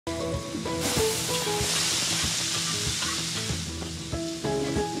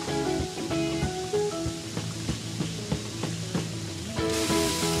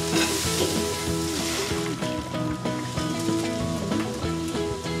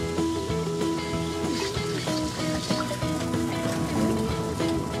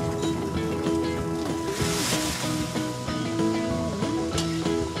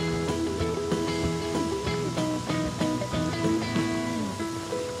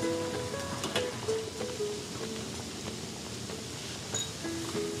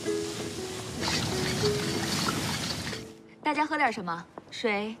大家喝点什么？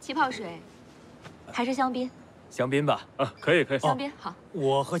水、气泡水，还是香槟？香槟吧。啊，可以。香槟好。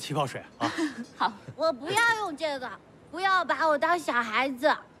我喝气泡水啊。好。我不要用这个，不要把我当小孩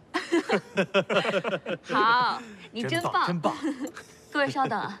子。好，你真棒，真棒。各位稍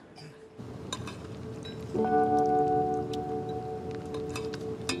等啊。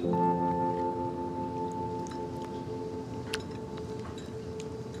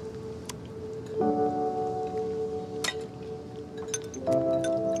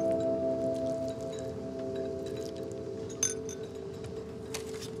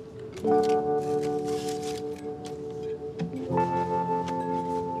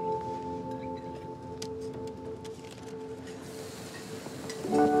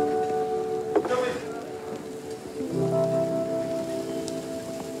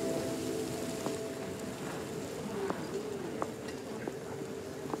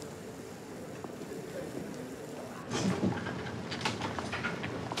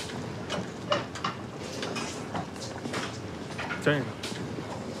 江先生，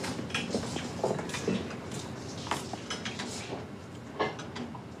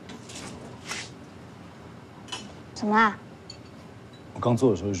怎么啦？我刚做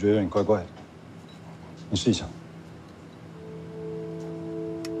的时候就觉得有点怪怪的，你试一下。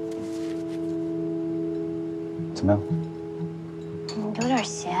怎么样？有点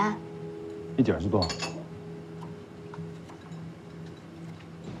咸。一点是多少？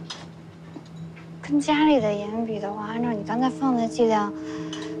 跟家里的盐比的话，按照你刚才放的剂量，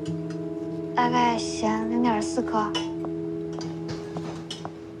大概咸0.4克。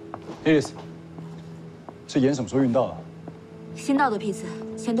Iris， 这盐什么时候运到的？新到的批次，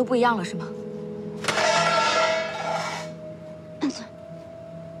咸度不一样了是吗？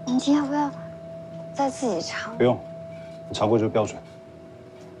你要不要再自己尝？不用，你查过就是标准。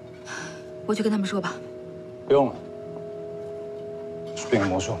我去跟他们说吧。不用了，去变个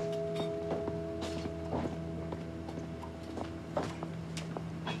魔术。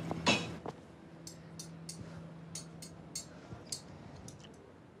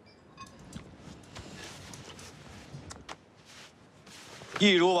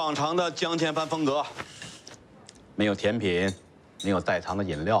 一如往常的江千帆风格，没有甜品，没有带糖的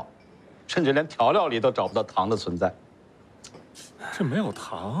饮料，甚至连调料里都找不到糖的存在。这没有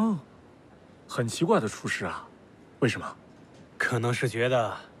糖，很奇怪的厨师啊，为什么？可能是觉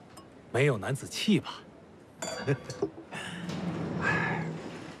得没有男子气吧。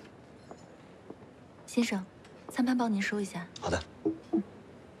先生，餐盘帮您收一下。好的，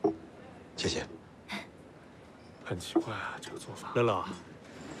谢谢。很奇怪啊，这个做法。乐乐，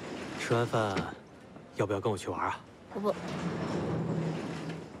吃完饭要不要跟我去玩啊？不。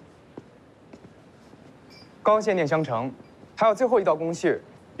高限定香橙，还有最后一道工序，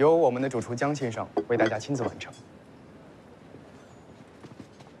由我们的主厨江先生为大家亲自完成。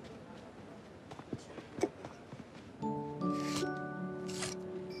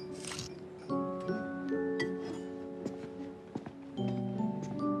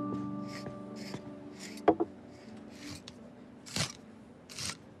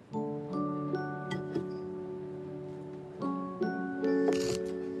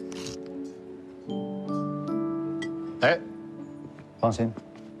哎，放心，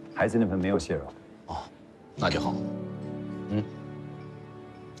孩子那盆没有蟹肉。哦，那就好。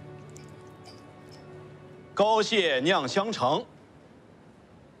高蟹酿香橙，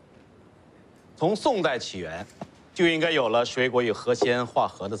从宋代起源，就应该有了水果与河鲜化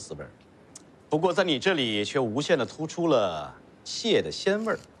合的滋味。不过在你这里却无限的突出了蟹的鲜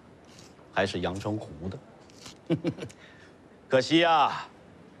味儿，还是阳澄湖的。可惜呀，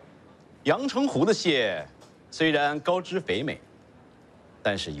阳澄湖的蟹。 虽然高脂肥美，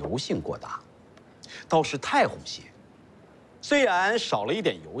但是油性过大，倒是太湖蟹，虽然少了一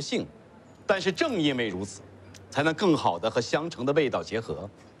点油性，但是正因为如此，才能更好的和香橙的味道结合，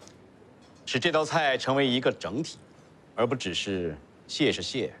使这道菜成为一个整体，而不只是蟹是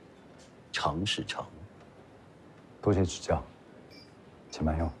蟹，橙是橙。多谢指教，请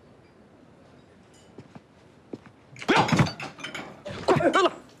慢用。不要！快，乐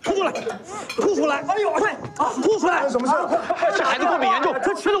乐！ 吐出来！吐出来！哎呦，快啊！吐出来！什么事？这孩子过敏严重，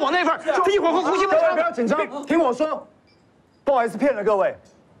他吃了我那份，他一会儿会呼吸不畅。不要紧张，听我说。不好意思骗了各位，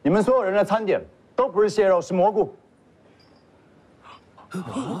你们所有人的餐点都不是蟹肉，是蘑菇。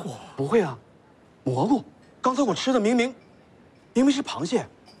蘑菇？不会啊，蘑菇！刚才我吃的明明是螃蟹。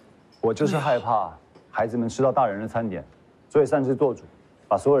我就是害怕孩子们吃到大人的餐点，所以擅自做主，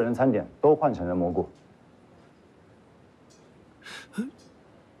把所有人的餐点都换成了蘑菇。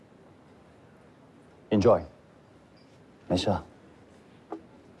 Enjoy， 没事啊。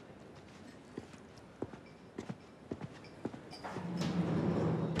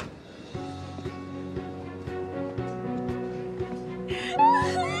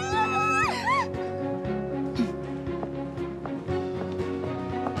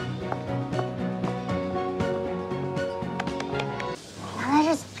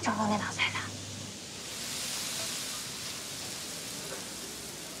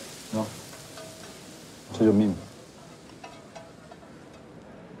吃就命。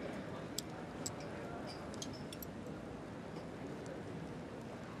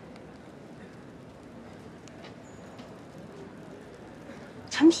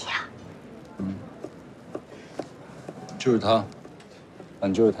陈皮啊，就是它，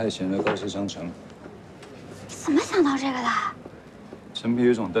俺就是太咸的高市香橙。你怎么想到这个的？陈皮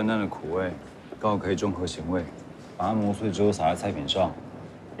有一种淡淡的苦味，刚好可以中和咸味，把它磨碎之后撒在菜品上，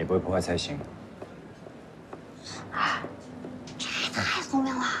也不会破坏菜心。啊，这太聪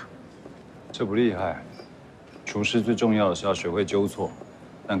明了。这不厉害，厨师最重要的是要学会纠错，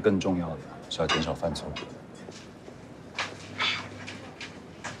但更重要的是要减少犯错。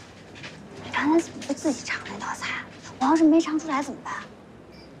你刚才怎么不自己尝那道菜？我要是没尝出来怎么办？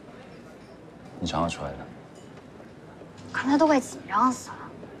你尝得出来的。刚才都快紧张死了，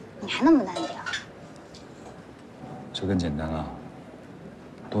你还那么淡定？这更简单了，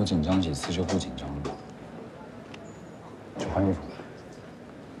多紧张几次就不紧张了。去换衣服。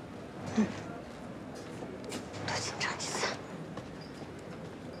嗯，多紧张几次。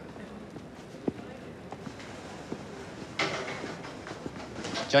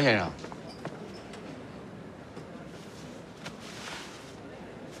江先生，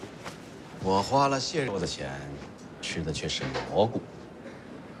我花了蟹肉的钱，吃的却是蘑菇，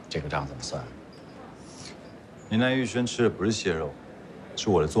这个账怎么算？您来玉轩吃的不是蟹肉，是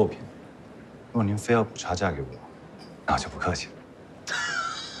我的作品。如果您非要补差价给我，那我就不客气了。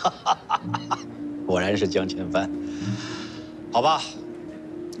果然是江千帆。好吧，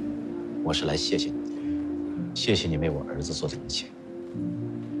我是来谢谢你的，谢谢你为我儿子做的一切。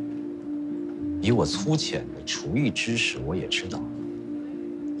以我粗浅的厨艺知识，我也知道，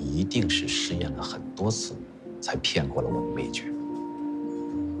你一定是试验了很多次，才骗过了我的味觉。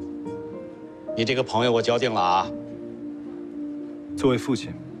你这个朋友我交定了啊。作为父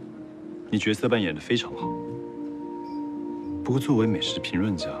亲，你角色扮演得非常好。不过作为美食评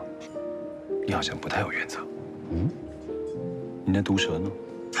论家，你好像不太有原则。嗯，你那毒舌呢？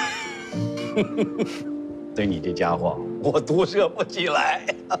对你这家伙，我毒舌不起来。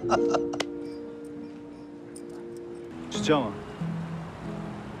是这样啊？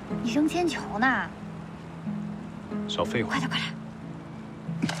你扔铅球呢？少废话。快点，快点！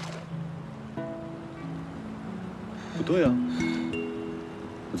不对啊，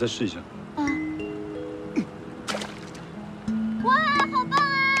我再试一下。哇，好棒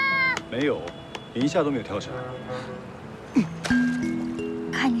啊！没有，连一下都没有跳下来。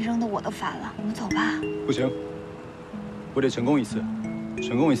看你扔的我都烦了，我们走吧。不行，我得成功一次，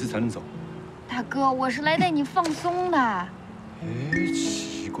成功一次才能走。大哥，我是来带你放松的。哎，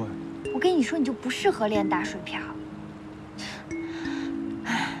奇怪。我跟你说，你就不适合练打水漂。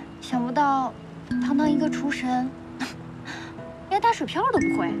唉，想不到，堂堂一个厨神，连打水漂都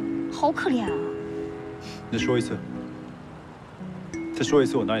不会，好可怜啊！你再说一次。再说一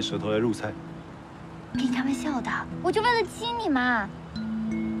次，我拿你舌头来入菜。跟你开玩笑的，我就为了激你嘛。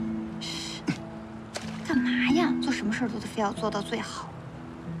嘘，干嘛呀？做什么事儿都得非要做到最好。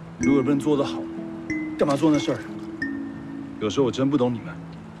如果不能做得好，干嘛做那事儿？有时候我真不懂你们，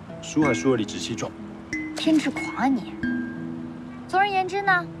输还输得理直气壮。偏执狂啊你！总而言之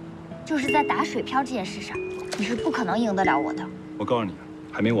呢，就是在打水漂这件事上，你是不可能赢得了我的。我告诉你，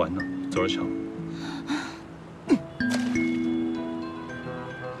还没完呢，走着瞧。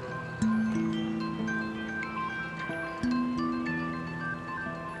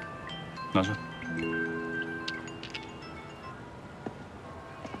拿上。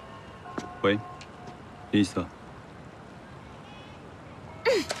喂，意思啊？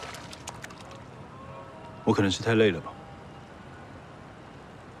我可能是太累了吧？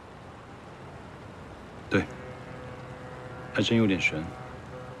对，还真有点悬。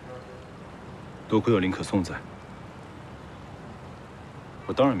多亏有林可颂在，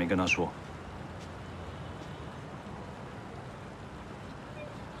我当然没跟他说。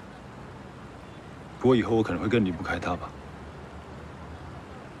不过以后我可能会更离不开他吧。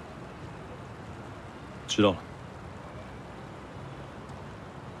知道了。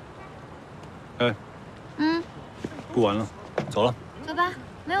哎。不玩了，走了。走吧，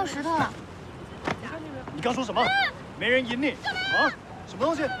没有石头了。你刚说什么？没人赢你啊？什么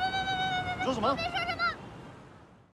东西？你说什么？没事。